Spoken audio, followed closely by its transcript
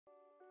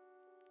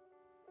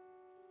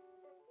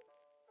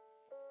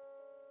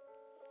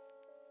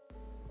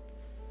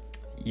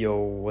Yo,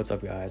 what's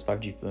up guys,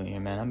 5G Fluent here,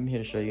 man. I'm here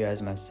to show you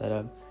guys my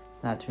setup.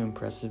 It's not too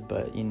impressive,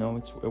 but you know,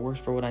 it works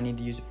for what I need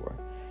to use it for.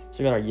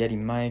 So we got our Yeti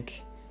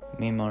mic,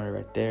 main monitor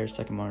right there,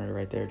 second monitor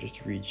right there just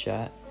to read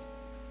chat.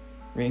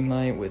 Ring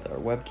light with our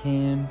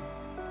webcam.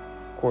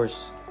 Of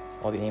course,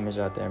 all the aimers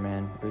out there,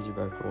 man. Razer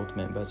Viper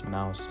Ultimate, best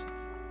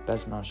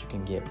mouse you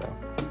can get, bro.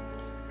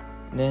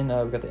 And then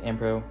we got the Amp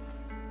Pro.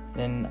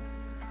 Then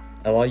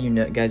a lot of you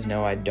guys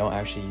know I don't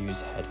actually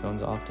use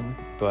headphones often,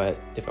 but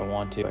if I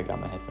want to, I got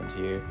my headphones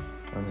here.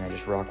 I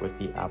just rock with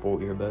the Apple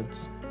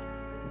earbuds.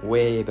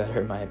 Way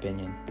better in my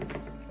opinion.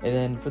 And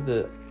then for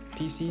the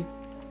PC,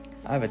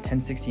 I have a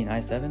 1060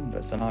 i7,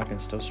 but somehow I can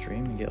still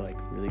stream and get like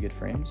really good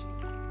frames.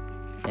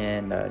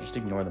 And just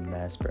ignore the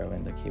mess, bro,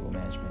 and the cable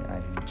management.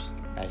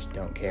 I just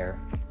don't care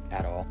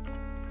at all.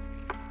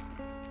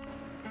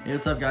 Hey,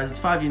 what's up guys, it's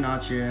 5G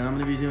Notch here, and I'm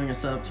going to be doing a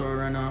setup tour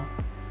right now.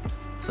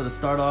 So to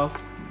start off,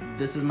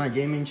 this is my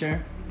gaming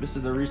chair. This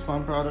is a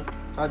Respawn product.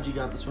 5G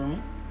got this for me.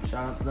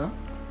 Shout out to them.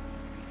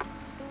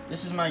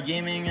 This is my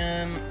gaming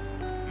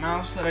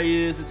mouse that I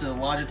use. It's a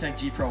Logitech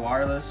G Pro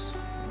wireless.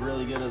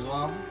 Really good as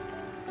well.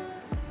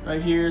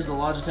 Right here is the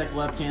Logitech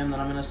webcam that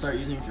I'm going to start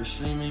using for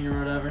streaming or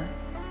whatever.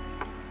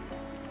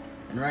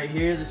 And right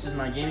here, this is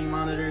my gaming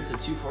monitor. It's a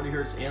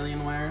 240Hz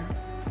Alienware.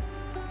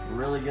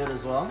 Really good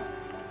as well.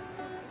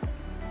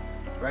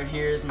 Right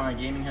here is my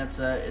gaming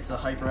headset. It's a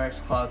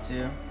HyperX Cloud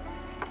 2.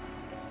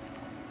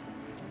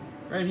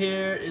 Right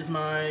here is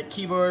my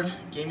keyboard,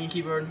 gaming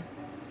keyboard.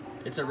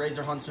 It's a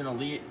Razer Huntsman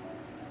Elite.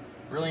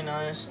 Really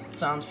nice. It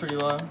sounds pretty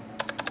low.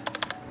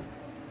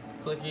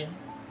 Clicky.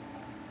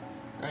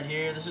 Right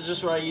here, this is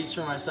just what I use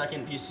for my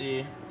second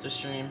PC to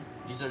stream.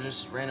 These are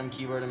just random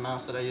keyboard and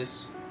mouse that I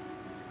use.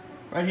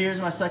 Right here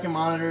is my second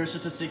monitor. It's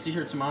just a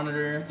 60Hz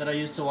monitor that I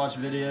use to watch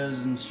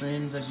videos and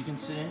streams, as you can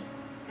see.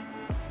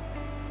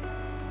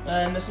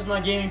 And this is my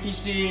gaming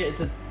PC.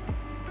 It's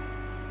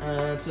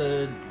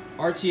a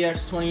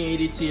RTX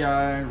 2080 Ti,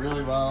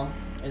 really well.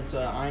 It's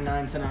a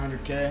i9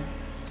 10100K.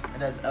 It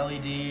has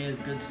LEDs,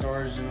 good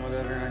storage, and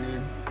whatever I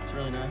need. It's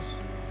really nice.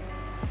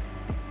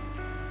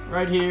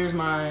 Right here is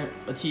a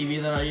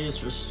TV that I use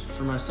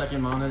for my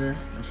second monitor,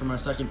 and for my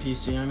second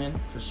PC,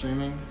 for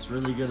streaming. It's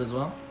really good as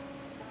well.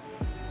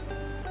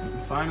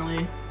 And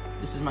finally,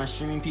 this is my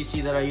streaming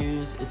PC that I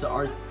use. It's a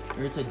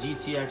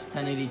GTX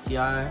 1080 Ti,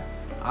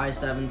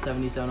 i7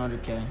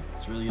 7700K.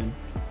 It's really good.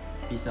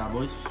 Peace out,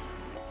 boys.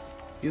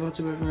 Yo, what's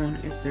up everyone,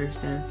 it's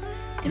Thursday,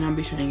 and I'll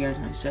be showing you guys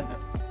my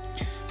setup.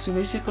 So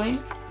basically,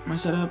 my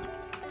setup,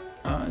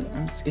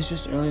 it's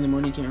just early in the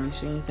morning, you can't really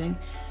see anything.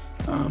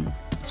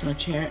 It's my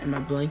chair and my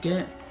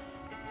blanket.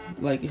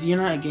 Like, if you're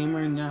not a gamer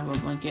and you don't have a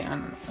blanket, I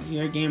don't know. If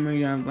you're a gamer,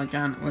 you don't have a blanket,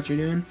 I don't know what you're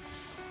doing.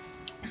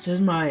 This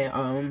is my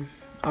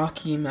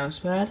Aki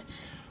mousepad,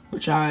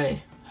 which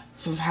I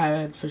have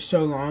had for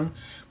so long,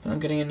 but I'm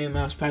getting a new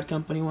mousepad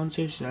company once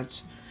here, so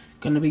that's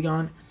gonna be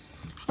gone.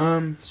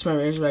 It's my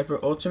Razer Viper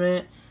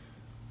Ultimate.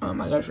 I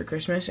got it for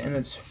Christmas, and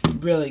it's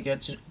really good.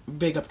 It's a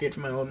big upgrade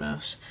from my old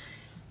mouse.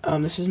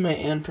 This is my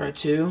AMP Pro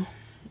 2,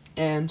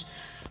 and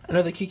I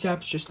know the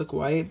keycaps just look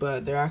white,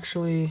 but they're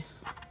actually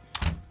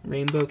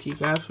rainbow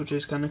keycaps, which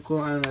is kind of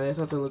cool. I don't know, I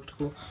thought they looked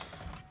cool.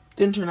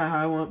 Didn't turn out how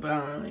I want, but I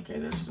don't really care.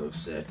 They're so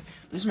sick.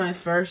 This is my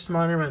first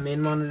monitor, my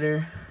main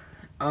monitor.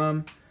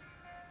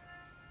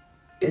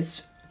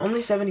 It's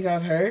only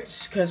 75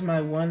 Hz because my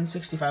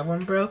 165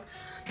 one broke,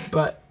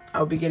 but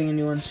I'll be getting a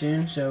new one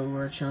soon, so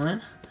we're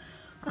chilling.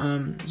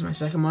 This is my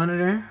second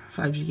monitor,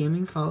 5G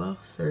Gaming, follow,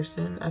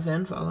 Thurston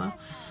FN, follow.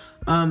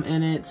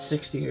 And it's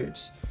 60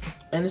 Hz.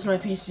 And this is my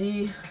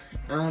PC.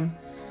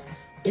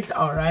 It's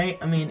alright.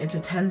 It's a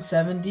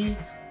 1070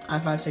 i5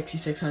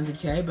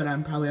 6600K, but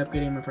I'm probably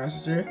upgrading my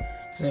processor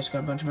because I just got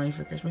a bunch of money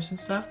for Christmas and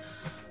stuff.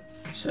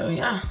 So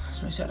yeah,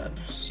 that's my setup.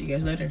 See you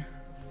guys later.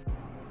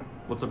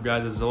 What's up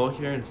guys, it's Zolo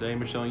here, and today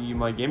I'm showing you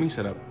my gaming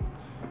setup.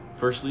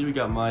 Firstly, we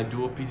got my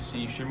dual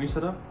PC streaming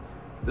setup.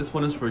 This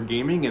one is for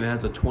gaming and it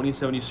has a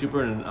 2070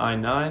 Super and an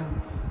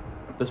i9.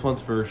 This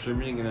one's for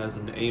streaming and it has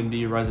an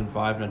AMD Ryzen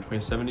 5 and a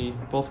 2070,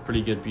 both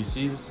pretty good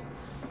PCs.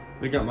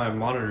 We got my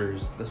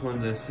monitors. This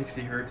one's a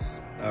 60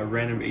 Hz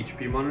random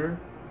HP monitor.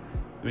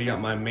 We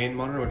got my main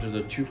monitor, which is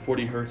a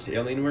 240Hz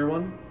Alienware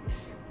one.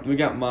 Then we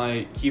got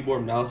my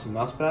keyboard, mouse, and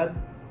mousepad.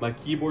 My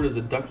keyboard is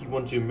a Ducky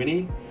 12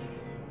 Mini.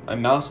 My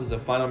mouse is a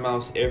Final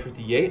Mouse Air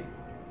 58.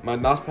 My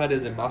mousepad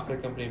is a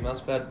Mousepad Company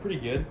mousepad, pretty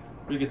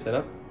good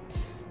setup.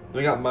 Then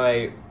we got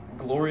my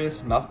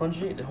glorious mouse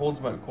bungee. It holds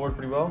my cord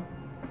pretty well.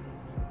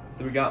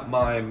 Then we got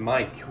my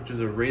mic, which is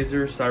a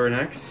Razer Siren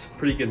X.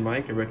 Pretty good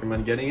mic, I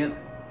recommend getting it.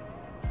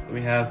 Then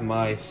we have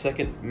my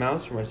second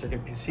mouse for my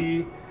second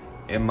PC,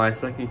 and my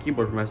second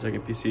keyboard for my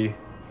second PC.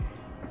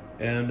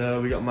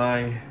 And we got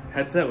my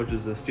headset, which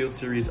is a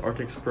SteelSeries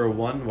Arctis Pro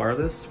 1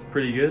 wireless,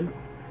 pretty good.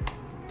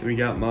 Then we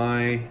got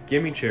my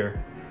gaming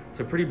chair. It's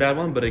a pretty bad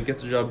one, but it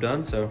gets the job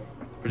done, so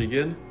pretty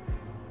good.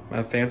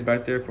 My fan's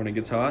back there for when it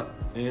gets hot,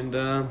 and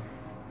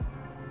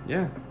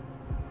yeah.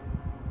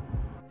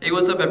 Hey,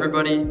 what's up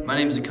everybody? My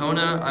name is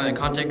Akona. I'm a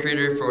content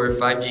creator for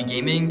 5G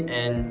Gaming,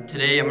 and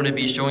today I'm going to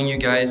be showing you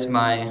guys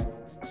my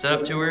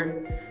setup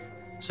tour.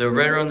 So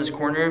right around this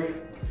corner,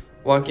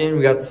 walk in,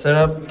 we got the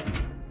setup.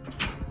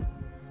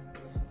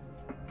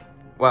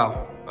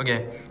 Wow,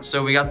 okay.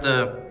 So we got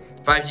the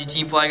 5G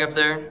team flag up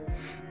there.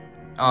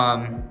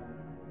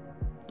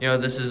 You know,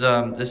 this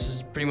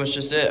is pretty much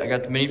just it. I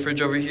got the mini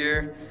fridge over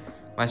here,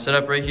 my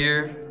setup right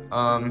here.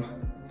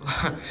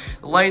 The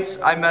lights,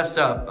 I messed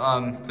up.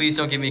 Please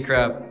don't give me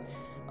crap.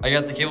 I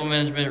got the cable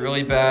management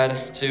really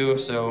bad too,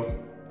 so,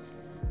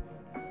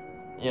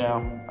 you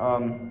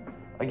know,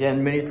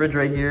 again, mini fridge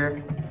right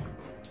here.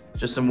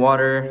 Just some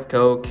water,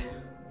 Coke,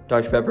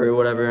 Dr. Pepper,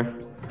 whatever,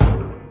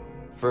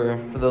 for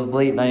those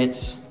late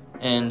nights.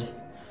 And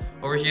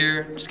over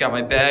here, just got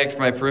my bag for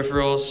my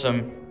peripherals,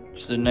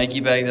 just a Nike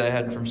bag that I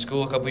had from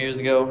school a couple years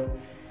ago.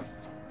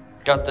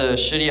 Got the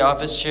shitty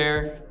office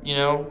chair, you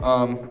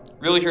know,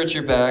 really hurts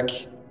your back.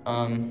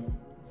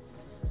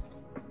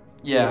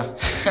 Yeah,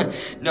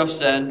 enough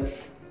said.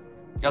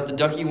 Got the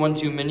Ducky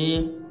 1.2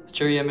 Mini,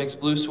 Cherry MX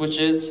Blue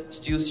switches,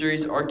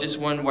 SteelSeries Arctis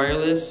 1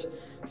 wireless,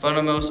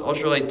 Funimos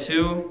Ultralight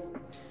 2,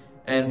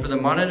 and for the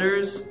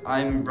monitors,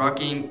 I'm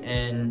rocking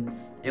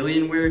an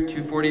Alienware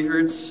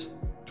 240Hz,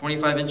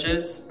 25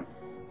 inches,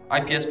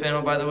 IPS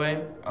panel by the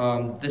way.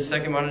 This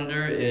second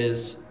monitor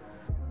is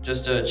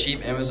just a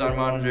cheap Amazon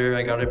monitor.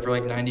 I got it for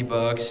like 90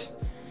 bucks.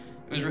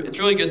 It's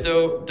really good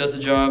though, does the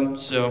job,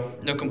 so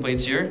no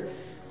complaints here.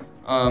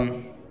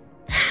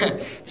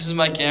 This is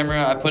my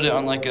camera. I put it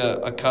on like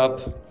a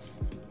cup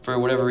for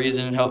whatever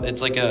reason.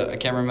 It's like a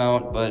camera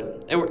mount,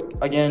 but it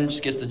again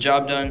just gets the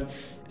job done.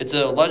 It's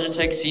a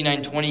Logitech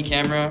C920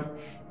 camera,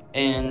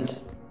 and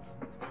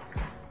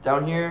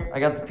down here I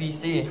got the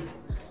PC.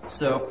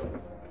 So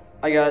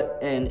I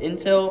got an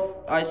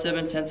Intel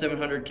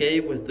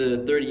i7-10700K with the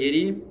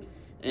 3080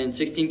 and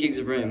 16 gigs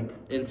of RAM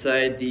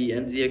inside the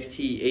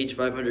NZXT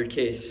H500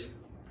 case.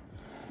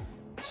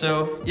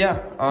 So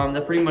yeah,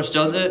 that pretty much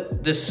does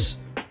it. This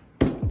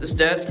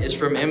desk is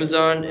from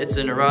Amazon. It's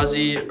an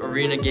Arazi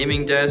Arena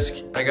gaming desk.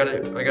 I got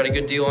a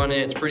good deal on it.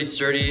 It's pretty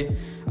sturdy.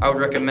 I would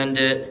recommend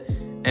it.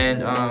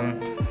 And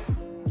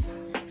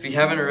if you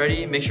haven't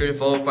already, make sure to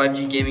follow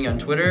 5G Gaming on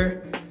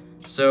Twitter.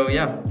 So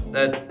yeah,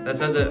 that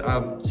says it.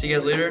 See you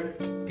guys later.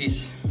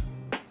 Peace.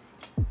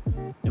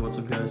 Hey, what's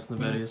up guys?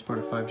 Nevada is part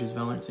of 5G's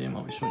Valorant team.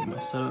 I'll be showing you my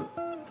setup.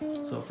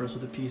 So first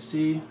with the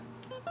PC,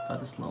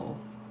 got this little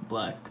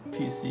black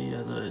PC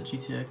as a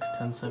GTX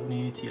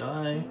 1070 Ti,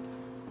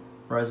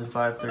 Ryzen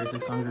 5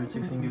 3600,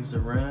 16 gigs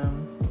of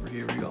RAM. Over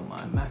here we got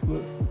my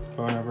MacBook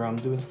for whenever I'm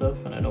doing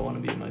stuff and I don't want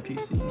to be in my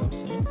PC, you know what I'm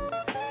saying?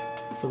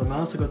 For the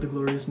mouse, I got the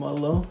glorious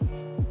Model O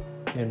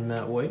in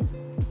matte white, you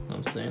know what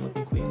I'm saying?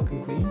 Looking clean,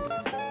 looking clean.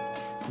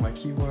 For my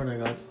keyboard, I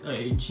got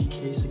a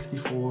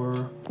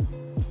GK64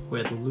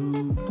 with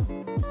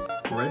lubed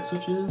red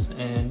switches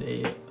and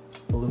a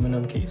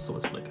aluminum case, so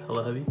it's like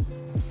hella heavy.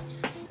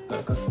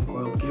 Got a custom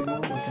coiled cable,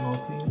 looking all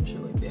clean and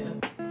shit like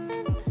that.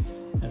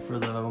 And for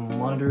the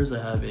monitors, I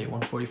have a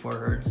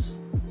 144Hz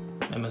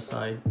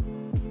MSI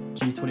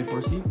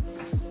G24C.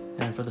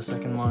 And for the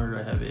second monitor,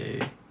 I have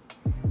a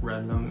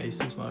random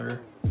Asus monitor,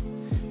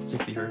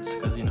 60Hz,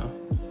 because you know,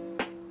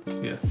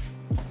 yeah.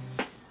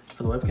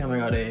 For the webcam, I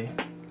got a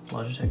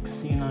Logitech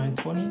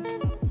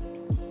C920.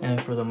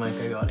 And for the mic,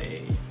 I got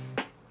a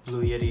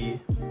Blue Yeti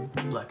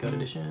Blackout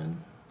Edition,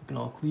 looking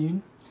all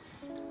clean.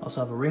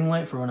 Also have a ring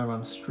light for whenever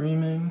I'm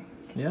streaming,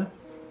 yeah.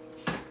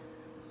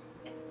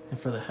 And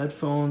for the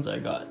headphones, I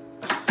got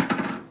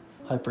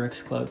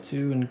HyperX Cloud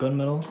 2 and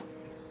gunmetal.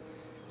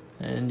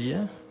 And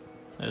yeah,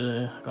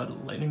 I got a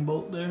lightning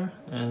bolt there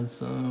and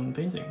some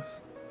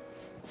paintings.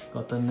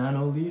 Got the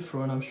nano leaf for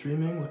when I'm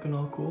streaming, looking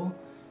all cool.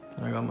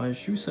 And I got my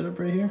shoe setup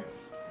right here.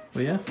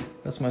 But yeah,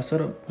 that's my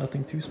setup,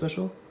 nothing too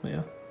special, but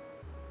yeah.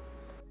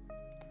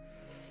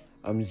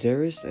 I'm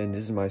Zaris, and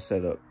this is my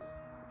setup.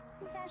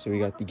 So we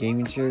got the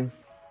gaming chair,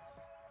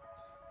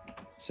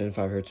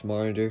 75Hz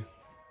monitor,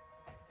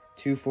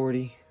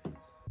 240,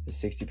 the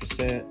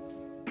 60%,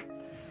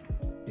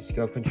 a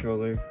scalp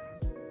controller,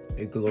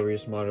 a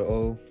glorious Model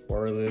O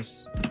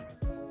wireless,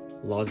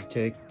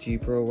 Logitech G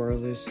Pro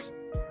wireless,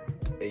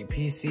 a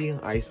PC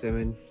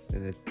i7,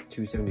 and a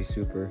 270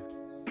 Super.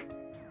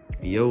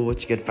 Yo,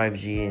 what's good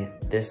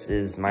 5G? This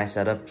is my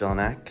setup, John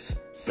X.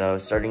 So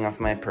starting off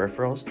my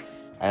peripherals,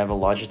 I have a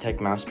Logitech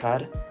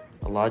mousepad,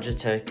 a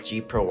Logitech G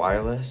Pro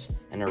wireless,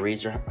 and a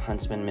Razer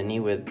Huntsman Mini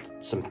with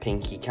some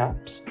pink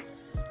keycaps.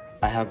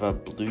 I have a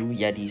Blue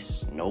Yeti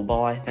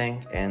Snowball, I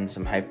think, and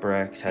some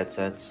HyperX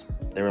headsets.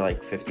 They were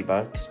like 50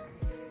 bucks.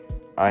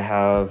 I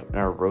have an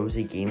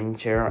Arazi gaming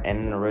chair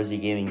and an Arazi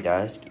gaming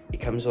desk. It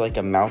comes with like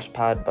a mouse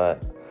pad,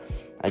 but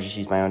I just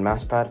use my own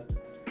mouse pad.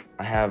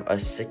 I have a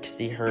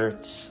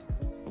 60Hz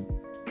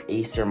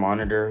Acer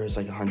monitor, it's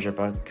like 100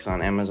 bucks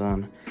on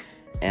Amazon,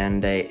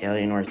 and a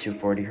Alienware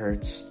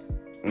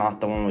 240Hz, not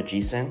the one with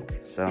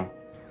G-Sync. So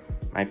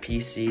my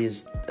PC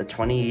is a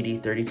 2080,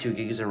 32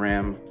 gigs of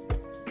RAM.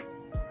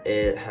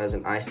 It has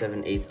an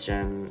i7 8th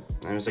gen.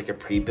 It was like a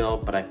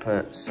pre-built, but I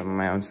put some of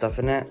my own stuff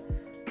in it.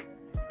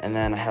 And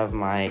then I have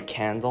my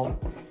candle,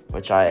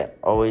 which I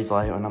always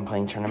light when I'm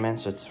playing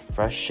tournaments. So it's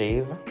Fresh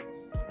Shave,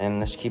 and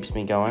this keeps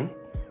me going,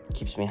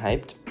 keeps me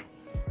hyped.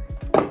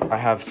 I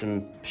have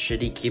some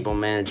shitty keyboard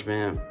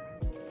management,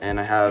 and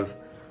I have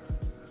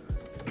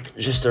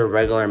just a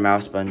regular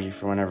mouse bungee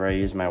for whenever I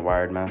use my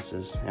wired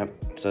mouses.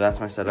 Yep, so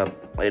that's my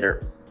setup.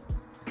 Later.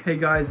 Hey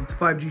guys, it's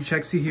 5G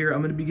Chexy here.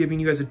 I'm going to be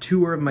giving you guys a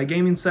tour of my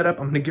gaming setup.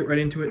 I'm going to get right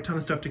into it. Ton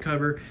of stuff to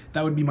cover.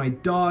 That would be my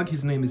dog.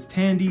 His name is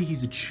Tandy.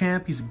 He's a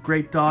champ. He's a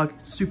great dog.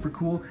 Super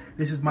cool.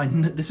 This is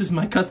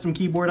my custom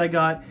keyboard I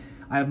got.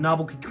 I have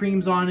novelty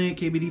creams on it,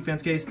 KBD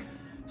fans case.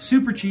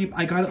 Super cheap.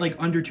 I got it like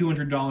under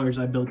 $200.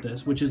 I built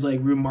this, which is like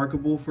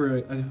remarkable for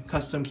a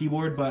custom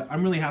keyboard, but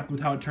I'm really happy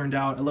with how it turned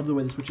out. I love the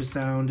way the switches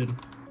sound, and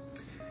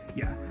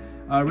yeah.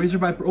 Razer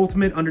Viper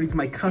Ultimate underneath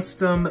my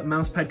custom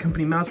mousepad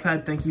company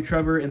mousepad. Thank you,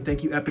 Trevor, and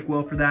thank you,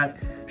 Epicwell, for that.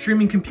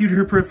 Streaming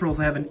computer peripherals.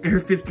 I have an Air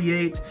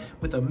 58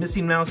 with a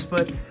missing mouse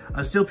foot, a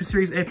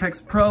SteelSeries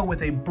Apex Pro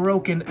with a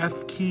broken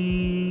F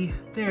key.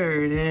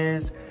 There it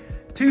is.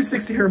 Two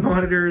 60Hz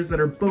monitors that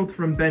are both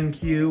from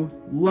BenQ.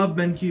 Love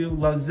BenQ,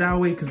 love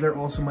Zowie, because they're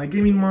also my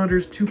gaming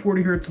monitors.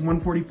 240Hz,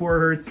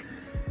 144Hz.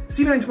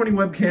 C920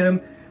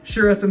 webcam.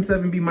 Shure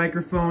SM7B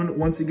microphone,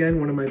 once again,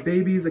 one of my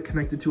babies,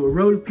 connected to a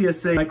Rode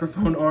PSA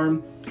microphone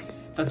arm.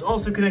 That's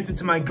also connected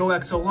to my Go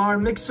XLR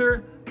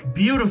mixer.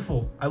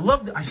 Beautiful. I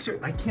love it.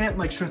 I can't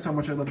like stress how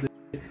much I love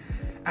this.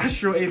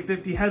 Astro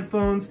 850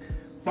 headphones.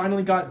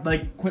 Finally got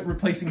quit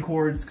replacing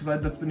cords, because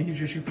that's been a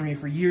huge issue for me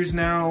for years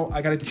now.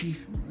 I got a G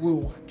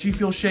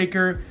Fuel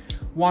shaker,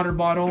 water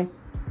bottle.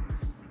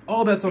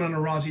 All that's on an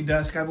Arazi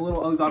desk. I have a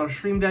little Elgato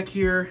Stream Deck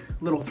here,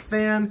 little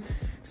fan.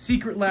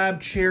 Secret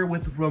Lab chair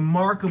with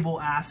remarkable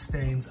ass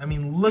stains. I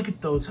mean, look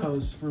at those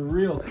hoes, for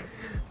real.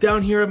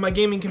 Down here I have my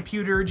gaming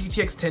computer,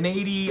 GTX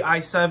 1080,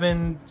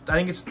 i7, I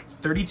think it's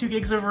 32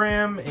 gigs of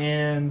RAM,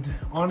 and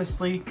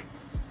honestly,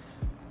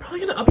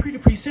 probably gonna upgrade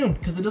it pretty soon,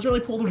 because it doesn't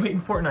really pull the weight in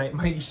Fortnite.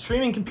 My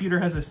streaming computer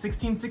has a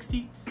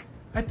 1660,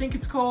 I think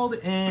it's called,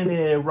 and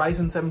a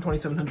Ryzen 7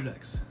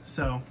 2700X.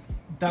 So,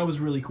 that was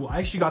really cool. I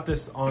actually got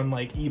this on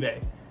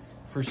eBay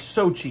for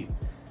so cheap.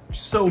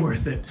 So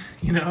worth it,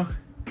 you know?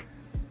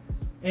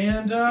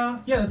 And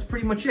yeah, that's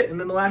pretty much it. And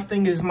then the last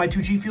thing is my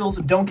two G Fuels.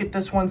 Don't get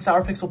this one.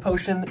 Sour Pixel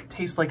Potion.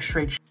 Tastes like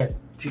straight shit.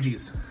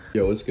 GG's.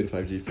 Yo, what's good,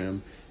 5G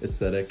fam? It's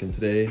Zedek, and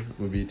today I'm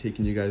going to be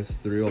taking you guys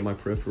through all my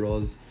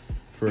peripherals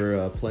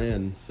for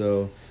playing.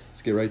 So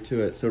let's get right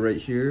to it. So right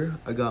here,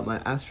 I got my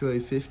Astro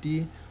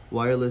A50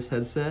 wireless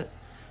headset.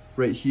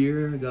 Right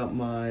here, I got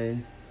my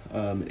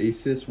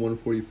Asus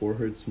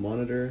 144Hz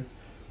monitor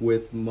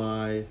with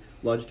my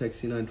Logitech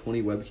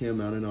C920 webcam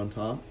mounted on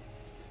top.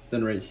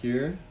 Then right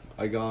here,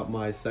 I got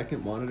my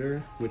second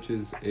monitor, which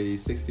is a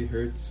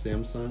 60Hz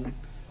Samsung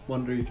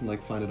monitor. You can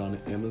find it on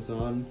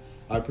Amazon.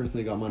 I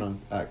personally got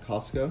mine at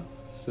Costco,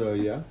 so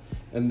yeah.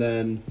 And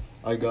then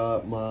I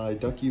got my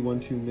Ducky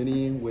 1.2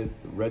 Mini with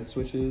red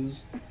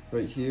switches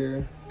right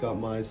here. Got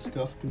my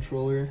Scuff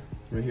controller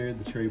right here,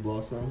 the Cherry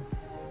Blossom.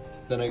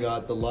 Then I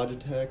got the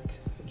Logitech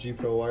G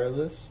Pro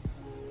Wireless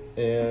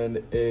and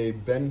a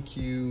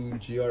BenQ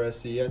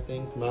GRSE, I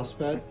think,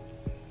 mousepad.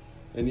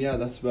 And yeah,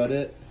 that's about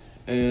it.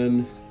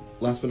 And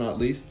last but not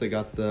least, I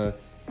got the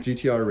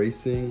GTR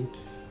Racing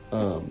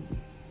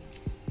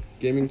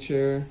gaming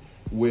chair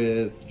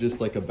with just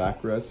a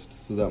backrest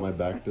so that my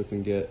back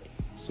doesn't get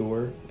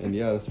sore. And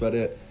yeah, that's about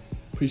it.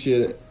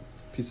 Appreciate it.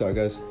 Peace out,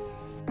 guys.